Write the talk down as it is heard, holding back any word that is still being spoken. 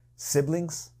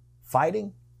siblings,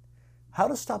 fighting. How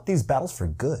to stop these battles for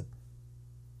good.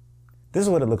 This is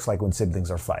what it looks like when siblings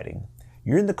are fighting.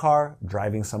 You're in the car,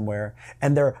 driving somewhere,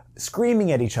 and they're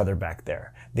screaming at each other back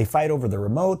there. They fight over the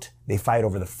remote, they fight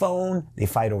over the phone, they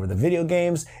fight over the video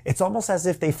games. It's almost as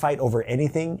if they fight over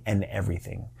anything and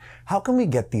everything. How can we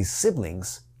get these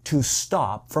siblings to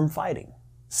stop from fighting?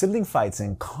 Sibling fights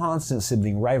and constant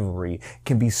sibling rivalry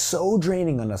can be so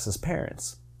draining on us as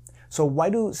parents. So why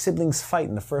do siblings fight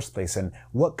in the first place, and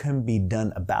what can be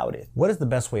done about it? What is the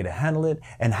best way to handle it,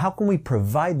 and how can we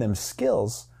provide them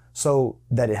skills so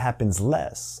that it happens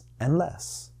less and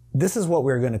less? This is what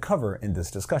we're going to cover in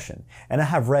this discussion. And I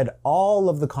have read all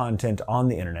of the content on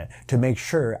the internet to make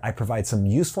sure I provide some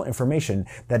useful information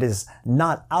that is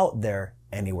not out there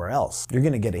anywhere else. You're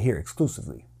going to get it here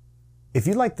exclusively. If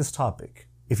you like this topic,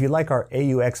 if you like our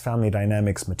AUX Family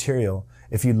Dynamics material,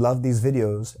 if you love these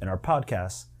videos and our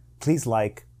podcasts, please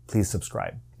like, please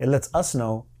subscribe. It lets us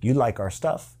know you like our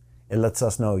stuff. It lets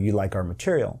us know you like our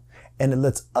material. And it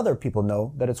lets other people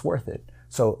know that it's worth it.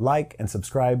 So like and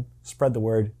subscribe, spread the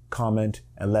word, comment,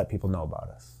 and let people know about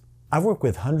us. I've worked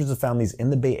with hundreds of families in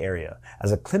the Bay Area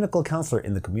as a clinical counselor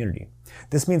in the community.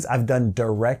 This means I've done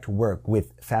direct work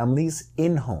with families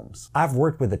in homes. I've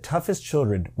worked with the toughest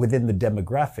children within the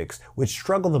demographics which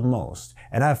struggle the most,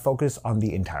 and I've focused on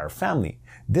the entire family.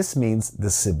 This means the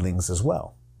siblings as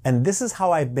well. And this is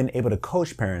how I've been able to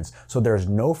coach parents so there's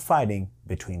no fighting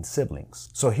between siblings.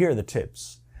 So here are the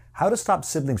tips. How to stop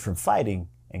siblings from fighting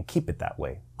and keep it that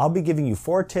way. I'll be giving you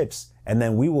 4 tips, and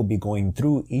then we will be going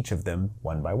through each of them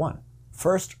one by one.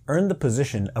 First, earn the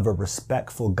position of a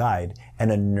respectful guide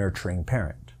and a nurturing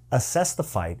parent. Assess the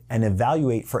fight and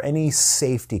evaluate for any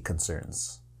safety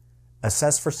concerns.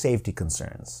 Assess for safety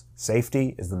concerns.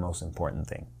 Safety is the most important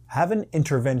thing. Have an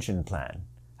intervention plan.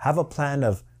 Have a plan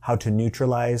of how to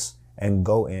neutralize and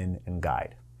go in and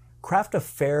guide. Craft a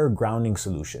fair grounding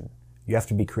solution. You have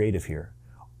to be creative here.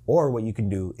 Or what you can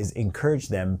do is encourage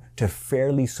them to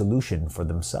fairly solution for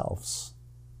themselves.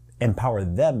 Empower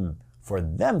them for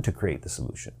them to create the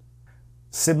solution.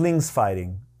 Siblings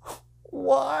fighting.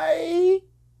 Why?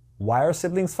 Why are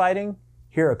siblings fighting?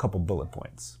 Here are a couple bullet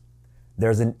points.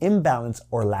 There's an imbalance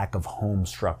or lack of home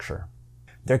structure.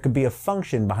 There could be a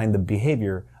function behind the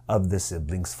behavior of the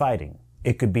siblings fighting.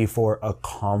 It could be for a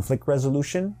conflict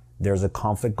resolution. There's a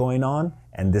conflict going on,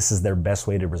 and this is their best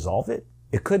way to resolve it.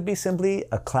 It could be simply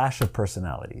a clash of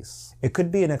personalities. It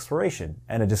could be an exploration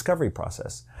and a discovery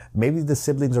process. Maybe the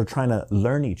siblings are trying to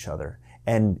learn each other,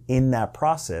 and in that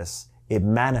process, it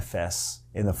manifests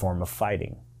in the form of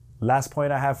fighting. Last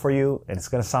point I have for you, and it's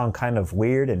going to sound kind of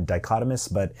weird and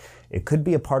dichotomous, but it could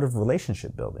be a part of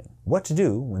relationship building. What to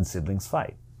do when siblings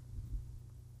fight.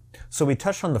 So we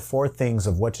touched on the 4 things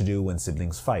of what to do when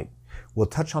siblings fight. We'll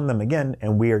touch on them again,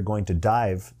 and we are going to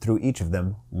dive through each of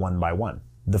them one by one.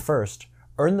 The first,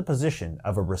 earn the position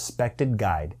of a respected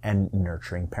guide and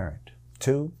nurturing parent.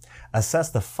 2, assess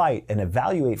the fight and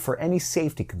evaluate for any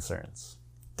safety concerns.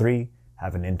 3,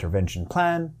 have an intervention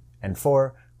plan. And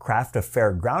 4, craft a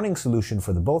fair grounding solution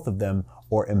for the both of them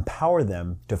or empower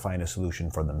them to find a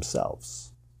solution for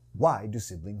themselves. Why do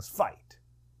siblings fight?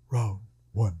 Round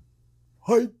 1.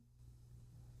 Fight!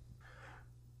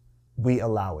 We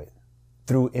allow it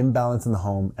through imbalance in the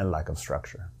home and lack of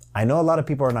structure. I know a lot of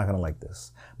people are not going to like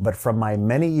this, but from my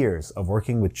many years of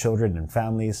working with children and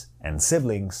families and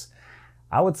siblings,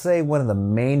 I would say one of the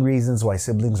main reasons why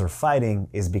siblings are fighting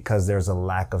is because there's a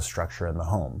lack of structure in the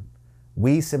home.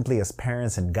 We simply as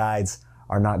parents and guides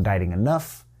are not guiding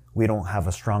enough. We don't have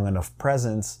a strong enough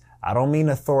presence. I don't mean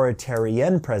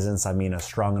authoritarian presence. I mean a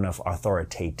strong enough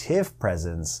authoritative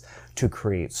presence to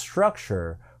create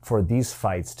structure for these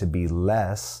fights to be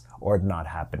less or not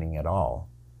happening at all.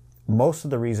 Most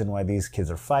of the reason why these kids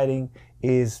are fighting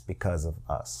is because of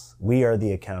us. We are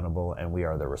the accountable and we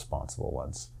are the responsible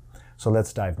ones. So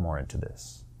let's dive more into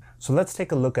this. So let's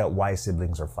take a look at why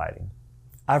siblings are fighting.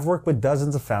 I've worked with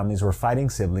dozens of families where fighting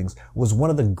siblings was one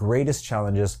of the greatest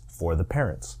challenges for the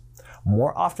parents.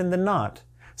 More often than not,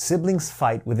 siblings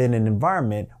fight within an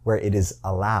environment where it is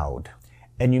allowed.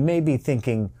 And you may be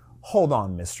thinking, hold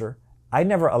on, mister, I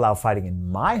never allow fighting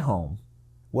in my home.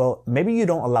 Well, maybe you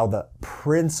don't allow the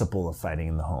principle of fighting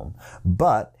in the home,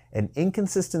 but an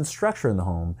inconsistent structure in the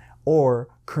home or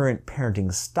current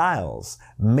parenting styles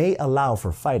may allow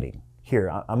for fighting. Here,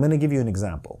 I'm going to give you an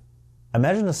example.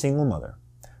 Imagine a single mother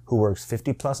who works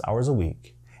 50 plus hours a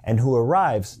week and who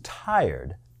arrives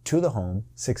tired to the home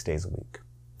 6 days a week.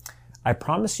 I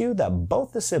promise you that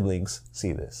both the siblings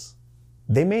see this.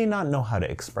 They may not know how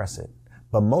to express it,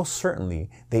 but most certainly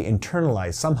they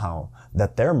internalize somehow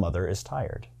that their mother is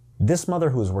tired. This mother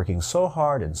who is working so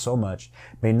hard and so much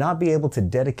may not be able to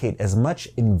dedicate as much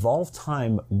involved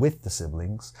time with the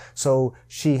siblings, so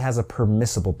she has a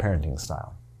permissible parenting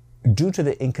style. Due to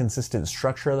the inconsistent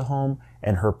structure of the home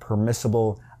and her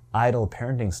permissible, idle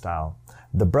parenting style,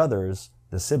 the brothers,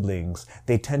 the siblings,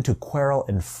 they tend to quarrel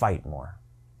and fight more.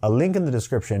 A link in the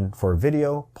description for a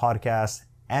video, podcast,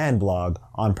 and blog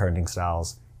on parenting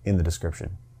styles in the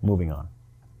description. Moving on.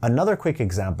 Another quick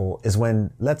example is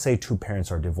when, let's say, two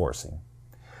parents are divorcing.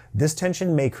 This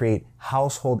tension may create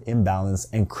household imbalance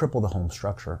and cripple the home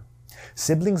structure.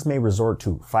 Siblings may resort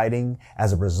to fighting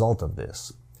as a result of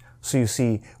this. So you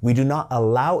see, we do not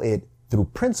allow it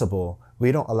through principle.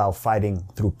 We don't allow fighting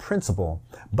through principle,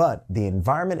 but the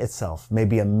environment itself may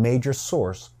be a major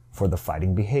source for the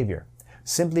fighting behavior,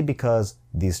 simply because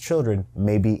these children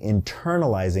may be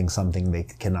internalizing something they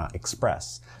cannot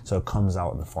express. So it comes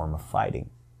out in the form of fighting.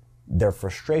 Their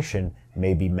frustration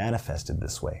may be manifested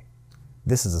this way.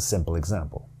 This is a simple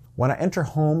example. When I enter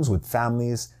homes with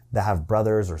families that have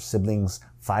brothers or siblings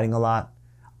fighting a lot,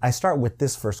 I start with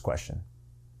this first question.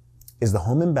 Is the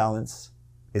home in balance?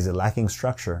 Is it lacking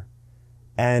structure?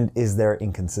 And is there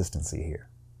inconsistency here?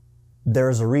 There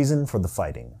is a reason for the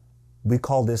fighting. We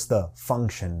call this the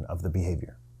function of the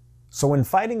behavior. So when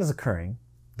fighting is occurring,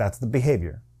 that's the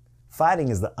behavior. Fighting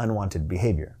is the unwanted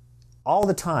behavior. All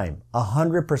the time,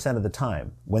 100% of the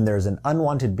time, when there's an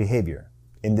unwanted behavior,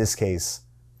 in this case,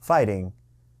 fighting,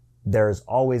 there's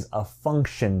always a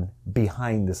function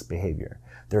behind this behavior.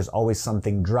 There's always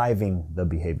something driving the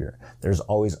behavior. There's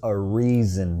always a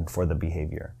reason for the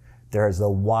behavior. There's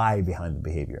the why behind the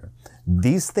behavior.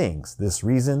 These things, this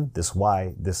reason, this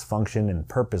why, this function and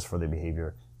purpose for the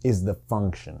behavior is the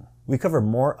function. We cover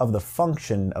more of the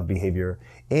function of behavior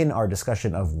in our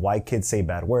discussion of why kids say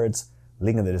bad words.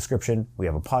 Link in the description. We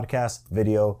have a podcast,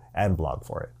 video, and blog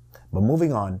for it. But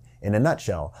moving on, in a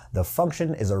nutshell, the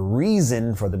function is a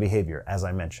reason for the behavior, as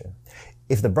I mentioned.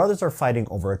 If the brothers are fighting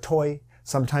over a toy,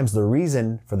 sometimes the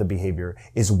reason for the behavior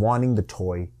is wanting the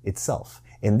toy itself.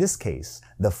 In this case,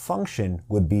 the function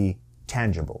would be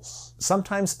tangibles.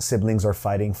 Sometimes siblings are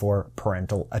fighting for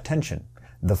parental attention.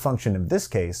 The function in this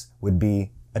case would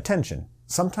be attention.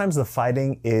 Sometimes the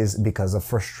fighting is because of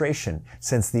frustration,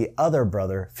 since the other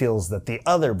brother feels that the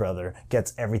other brother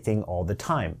gets everything all the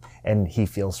time, and he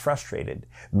feels frustrated.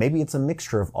 Maybe it's a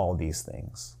mixture of all these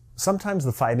things. Sometimes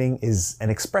the fighting is an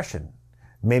expression.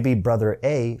 Maybe brother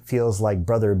A feels like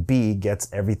brother B gets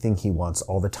everything he wants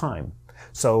all the time.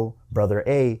 So brother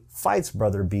A fights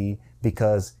brother B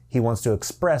because he wants to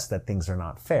express that things are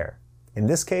not fair. In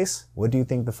this case, what do you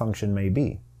think the function may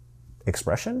be?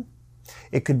 Expression?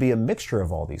 It could be a mixture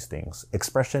of all these things: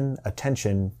 expression,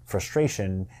 attention,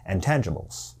 frustration, and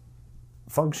tangibles.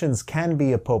 Functions can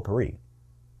be a potpourri.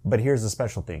 But here's the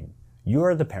special thing. You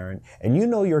are the parent, and you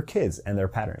know your kids and their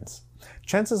patterns.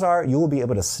 Chances are you will be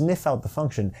able to sniff out the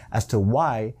function as to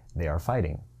why they are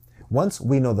fighting. Once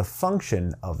we know the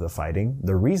function of the fighting,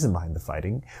 the reason behind the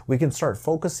fighting, we can start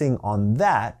focusing on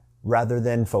that rather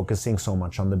than focusing so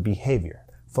much on the behavior.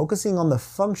 Focusing on the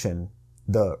function,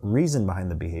 the reason behind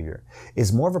the behavior,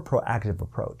 is more of a proactive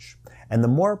approach. And the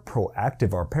more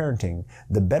proactive our parenting,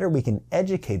 the better we can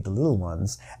educate the little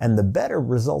ones, and the better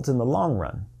results in the long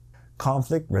run.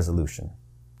 Conflict resolution.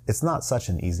 It's not such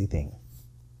an easy thing.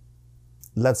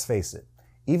 Let's face it,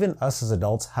 even us as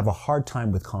adults have a hard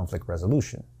time with conflict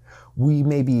resolution. We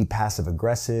may be passive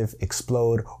aggressive,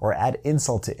 explode, or add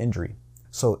insult to injury.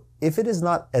 So if it is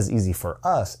not as easy for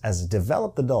us as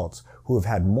developed adults who have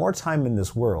had more time in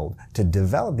this world to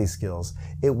develop these skills,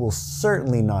 it will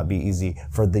certainly not be easy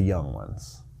for the young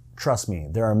ones. Trust me,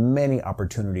 there are many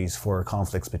opportunities for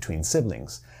conflicts between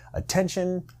siblings.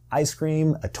 Attention, ice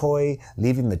cream, a toy,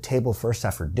 leaving the table first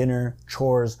after dinner,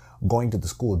 chores, going to the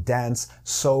school dance,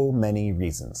 so many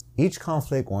reasons. Each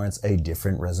conflict warrants a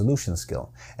different resolution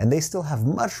skill, and they still have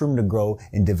much room to grow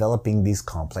in developing these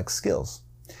complex skills.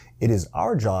 It is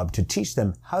our job to teach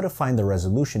them how to find the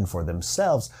resolution for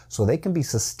themselves so they can be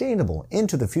sustainable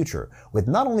into the future with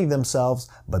not only themselves,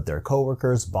 but their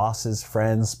coworkers, bosses,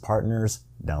 friends, partners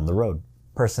down the road.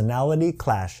 Personality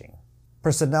clashing.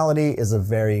 Personality is a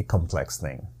very complex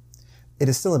thing. It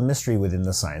is still a mystery within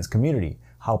the science community,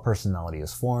 how personality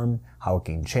is formed, how it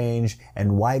can change,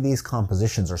 and why these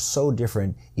compositions are so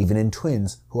different even in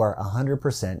twins who are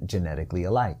 100% genetically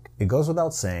alike. It goes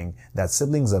without saying that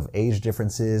siblings of age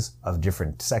differences, of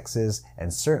different sexes,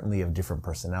 and certainly of different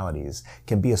personalities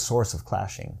can be a source of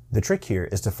clashing. The trick here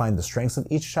is to find the strengths of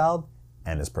each child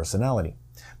and his personality.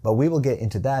 But we will get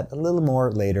into that a little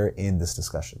more later in this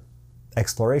discussion.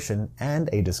 Exploration and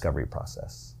a discovery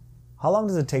process. How long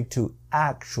does it take to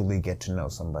actually get to know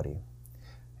somebody?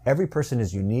 Every person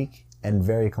is unique and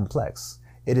very complex.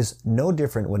 It is no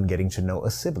different when getting to know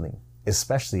a sibling,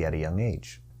 especially at a young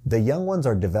age. The young ones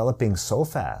are developing so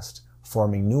fast,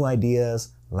 forming new ideas,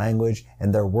 language,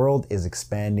 and their world is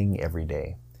expanding every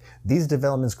day. These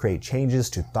developments create changes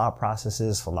to thought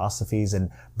processes, philosophies, and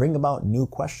bring about new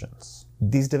questions.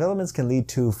 These developments can lead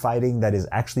to fighting that is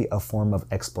actually a form of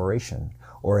exploration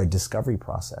or a discovery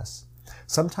process.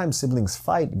 Sometimes siblings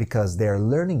fight because they are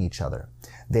learning each other.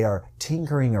 They are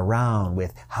tinkering around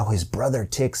with how his brother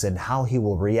ticks and how he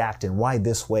will react and why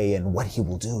this way and what he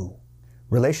will do.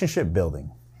 Relationship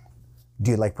building.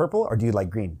 Do you like purple or do you like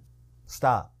green?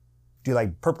 Stop. Do you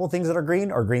like purple things that are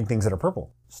green or green things that are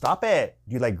purple? Stop it.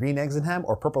 Do you like green eggs and ham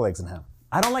or purple eggs and ham?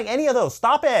 I don't like any of those.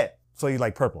 Stop it. So you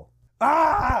like purple.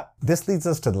 Ah! This leads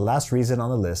us to the last reason on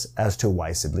the list as to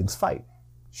why siblings fight.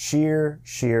 Sheer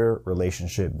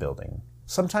relationship building.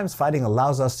 Sometimes fighting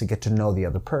allows us to get to know the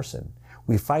other person.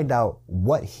 We find out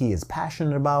what he is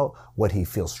passionate about, what he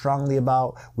feels strongly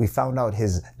about. We found out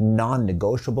his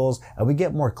non-negotiables, and we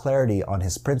get more clarity on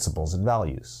his principles and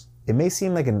values. It may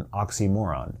seem like an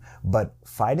oxymoron, but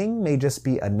fighting may just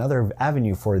be another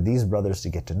avenue for these brothers to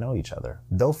get to know each other.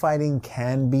 Though fighting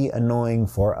can be annoying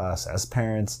for us as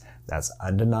parents, that's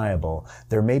undeniable.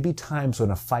 There may be times when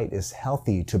a fight is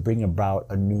healthy to bring about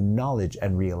a new knowledge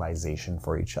and realization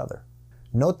for each other.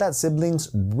 Note that siblings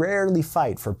rarely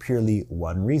fight for purely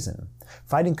one reason.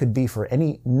 Fighting could be for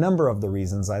any number of the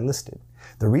reasons I listed.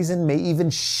 The reason may even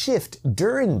shift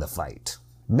during the fight.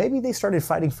 Maybe they started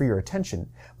fighting for your attention,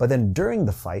 but then during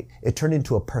the fight, it turned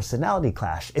into a personality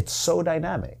clash. It's so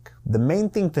dynamic. The main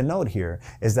thing to note here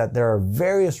is that there are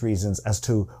various reasons as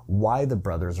to why the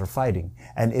brothers are fighting,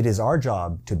 and it is our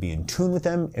job to be in tune with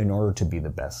them in order to be the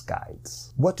best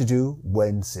guides. What to do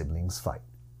when siblings fight.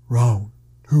 Round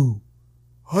 2,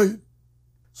 fight.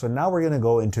 So now we're going to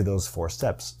go into those 4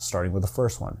 steps, starting with the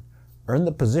first one. Earn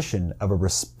the position of a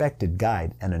respected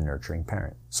guide and a nurturing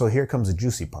parent. So here comes the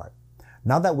juicy part.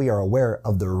 Now that we are aware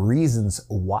of the reasons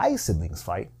why siblings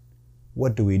fight,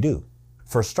 what do we do?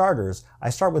 For starters, I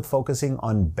start with focusing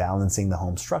on balancing the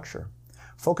home structure.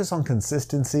 Focus on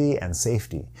consistency and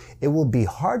safety. It will be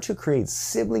hard to create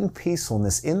sibling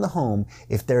peacefulness in the home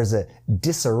if there's a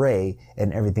disarray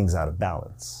and everything's out of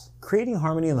balance. Creating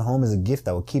harmony in the home is a gift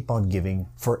that will keep on giving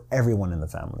for everyone in the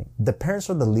family. The parents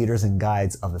are the leaders and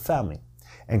guides of the family.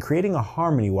 And creating a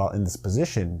harmony while in this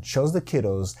position shows the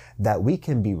kiddos that we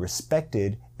can be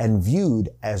respected and viewed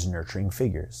as nurturing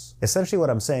figures. Essentially what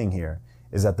I'm saying here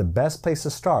is that the best place to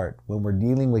start when we're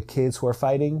dealing with kids who are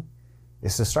fighting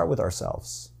is to start with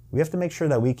ourselves. We have to make sure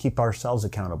that we keep ourselves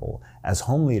accountable as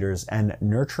home leaders and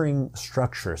nurturing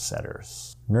structure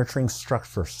setters. Nurturing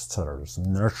structure setters.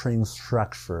 Nurturing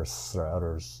structure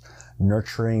setters.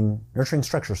 Nurturing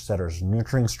structure setters.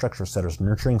 Nurturing structure setters.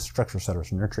 Nurturing structure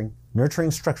setters. Nurturing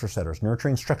structure setters. Nurturing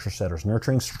structure setters.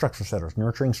 Nurturing structure setters.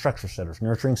 Nurturing structure setters.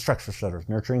 Nurturing structure setters.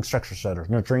 Nurturing structure setters.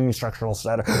 Nurturing structural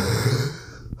setters.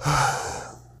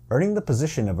 Earning the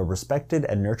position of a respected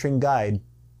and nurturing guide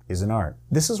is an art.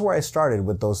 This is where I started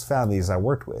with those families I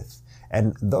worked with.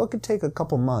 And though it could take a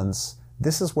couple months,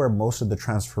 this is where most of the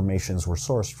transformations were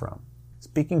sourced from.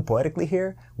 Speaking poetically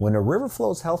here, when a river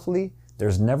flows healthily,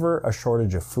 there's never a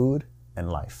shortage of food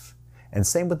and life. And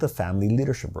same with the family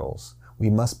leadership roles. We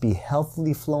must be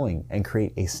healthily flowing and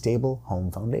create a stable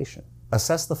home foundation.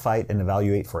 Assess the fight and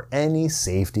evaluate for any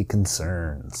safety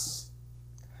concerns.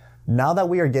 Now that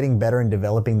we are getting better in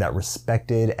developing that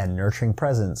respected and nurturing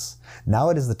presence, now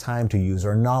it is the time to use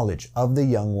our knowledge of the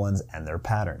young ones and their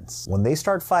patterns. When they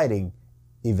start fighting,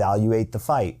 evaluate the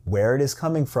fight, where it is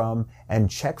coming from, and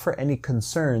check for any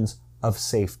concerns of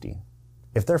safety.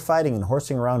 If they're fighting and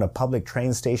horsing around a public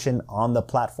train station on the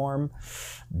platform,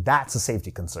 that's a safety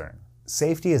concern.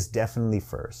 Safety is definitely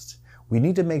first. We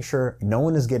need to make sure no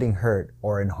one is getting hurt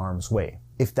or in harm's way.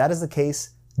 If that is the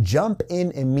case, jump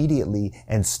in immediately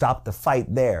and stop the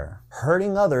fight there.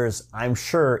 Hurting others, I'm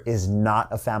sure, is not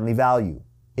a family value.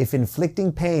 If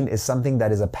inflicting pain is something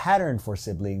that is a pattern for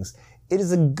siblings, it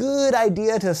is a good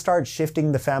idea to start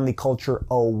shifting the family culture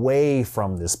away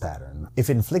from this pattern. If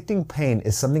inflicting pain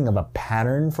is something of a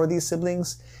pattern for these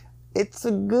siblings, it's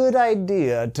a good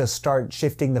idea to start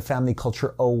shifting the family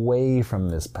culture away from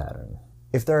this pattern.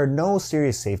 If there are no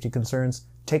serious safety concerns,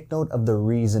 take note of the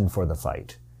reason for the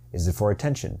fight. Is it for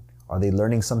attention? Are they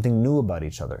learning something new about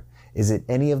each other? Is it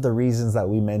any of the reasons that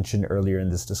we mentioned earlier in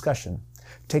this discussion?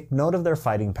 Take note of their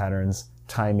fighting patterns,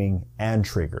 timing, and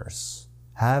triggers.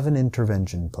 Have an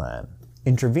intervention plan.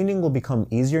 Intervening will become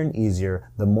easier and easier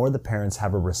the more the parents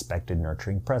have a respected,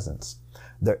 nurturing presence.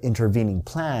 The intervening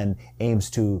plan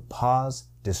aims to pause,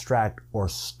 distract, or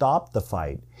stop the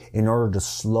fight in order to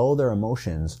slow their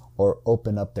emotions or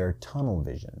open up their tunnel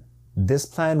vision. This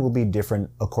plan will be different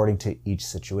according to each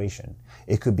situation.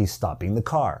 It could be stopping the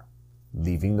car,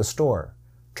 leaving the store,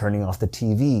 turning off the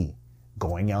TV,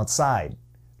 going outside,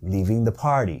 leaving the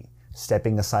party,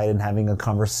 stepping aside and having a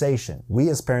conversation. We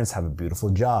as parents have a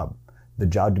beautiful job. The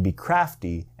job to be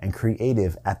crafty and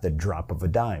creative at the drop of a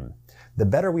dime. The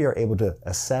better we are able to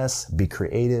assess, be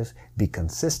creative, be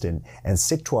consistent, and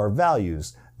stick to our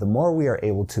values, the more we are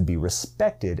able to be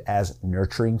respected as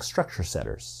nurturing structure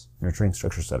setters. Nurturing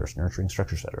structure setters, nurturing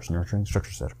structure setters, nurturing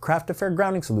structure setters. Craft a fair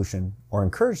grounding solution or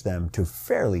encourage them to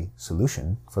fairly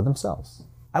solution for themselves.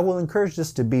 I will encourage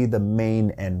this to be the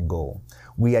main end goal.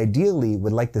 We ideally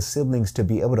would like the siblings to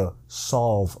be able to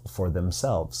solve for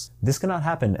themselves. This cannot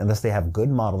happen unless they have good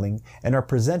modeling and are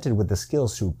presented with the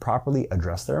skills to properly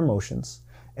address their emotions,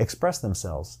 express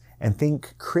themselves, and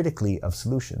think critically of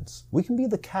solutions. We can be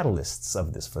the catalysts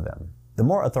of this for them. The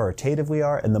more authoritative we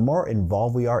are and the more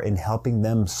involved we are in helping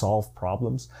them solve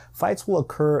problems, fights will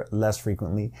occur less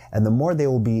frequently, and the more they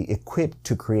will be equipped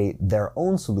to create their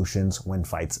own solutions when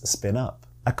fights spin up.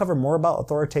 I cover more about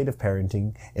authoritative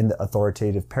parenting in the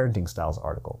Authoritative Parenting Styles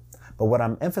article, but what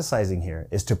I'm emphasizing here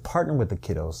is to partner with the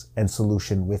kiddos and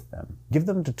solution with them. Give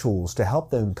them the tools to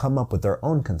help them come up with their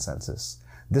own consensus.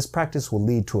 This practice will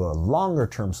lead to a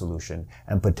longer-term solution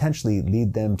and potentially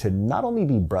lead them to not only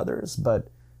be brothers, but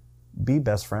be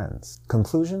best friends.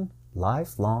 Conclusion: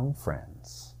 lifelong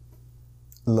friends.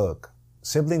 Look,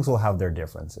 siblings will have their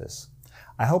differences.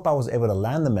 I hope I was able to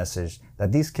land the message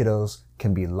that these kiddos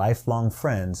can be lifelong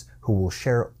friends who will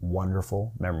share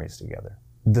wonderful memories together.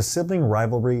 The sibling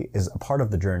rivalry is a part of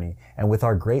the journey, and with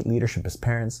our great leadership as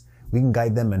parents, we can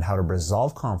guide them in how to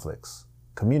resolve conflicts,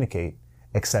 communicate,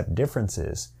 accept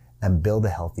differences, and build a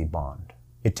healthy bond.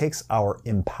 It takes our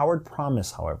empowered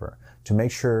promise, however, to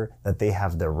make sure that they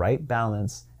have the right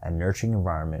balance and nurturing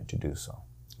environment to do so.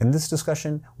 In this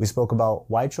discussion, we spoke about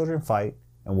why children fight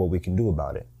and what we can do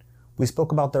about it. We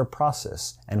spoke about their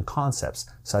process and concepts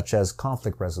such as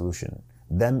conflict resolution,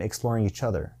 them exploring each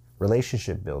other,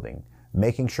 relationship building,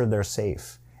 making sure they're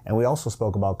safe. And we also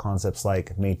spoke about concepts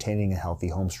like maintaining a healthy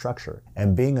home structure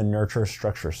and being a nurture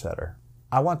structure setter.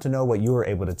 I want to know what you were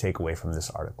able to take away from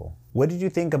this article. What did you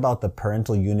think about the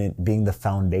parental unit being the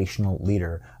foundational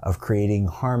leader of creating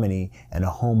harmony and a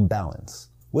home balance?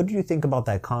 What do you think about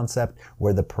that concept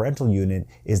where the parental unit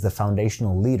is the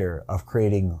foundational leader of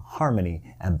creating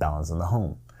harmony and balance in the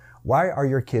home? Why are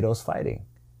your kiddos fighting?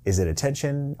 Is it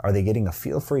attention? Are they getting a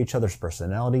feel for each other's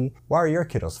personality? Why are your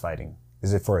kiddos fighting?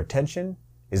 Is it for attention?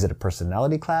 Is it a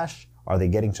personality clash? Are they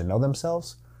getting to know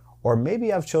themselves? Or maybe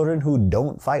you have children who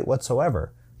don't fight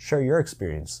whatsoever. Share your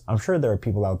experience. I'm sure there are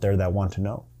people out there that want to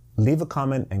know. Leave a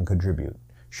comment and contribute.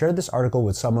 Share this article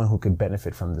with someone who could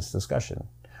benefit from this discussion.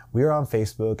 We are on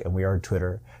Facebook and we are on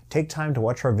Twitter. Take time to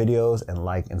watch our videos and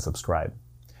like and subscribe.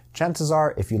 Chances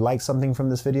are, if you like something from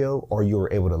this video or you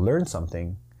were able to learn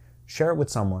something, share it with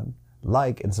someone,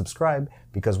 like and subscribe,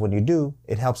 because when you do,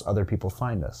 it helps other people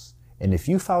find us. And if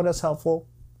you found us helpful,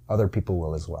 other people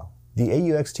will as well. The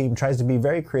AUX team tries to be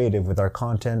very creative with our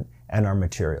content and our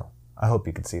material. I hope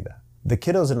you could see that. The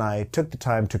kiddos and I took the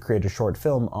time to create a short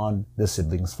film on the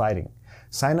siblings fighting.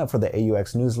 Sign up for the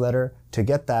AUX newsletter to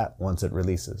get that once it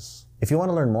releases. If you want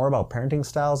to learn more about parenting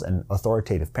styles and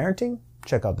authoritative parenting,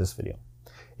 check out this video.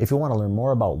 If you want to learn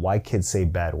more about why kids say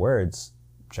bad words,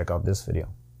 check out this video.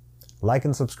 Like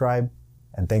and subscribe,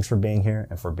 and thanks for being here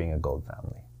and for being a gold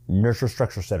family. Nurture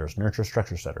structure setters, nurture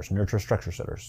structure setters, nurture structure setters.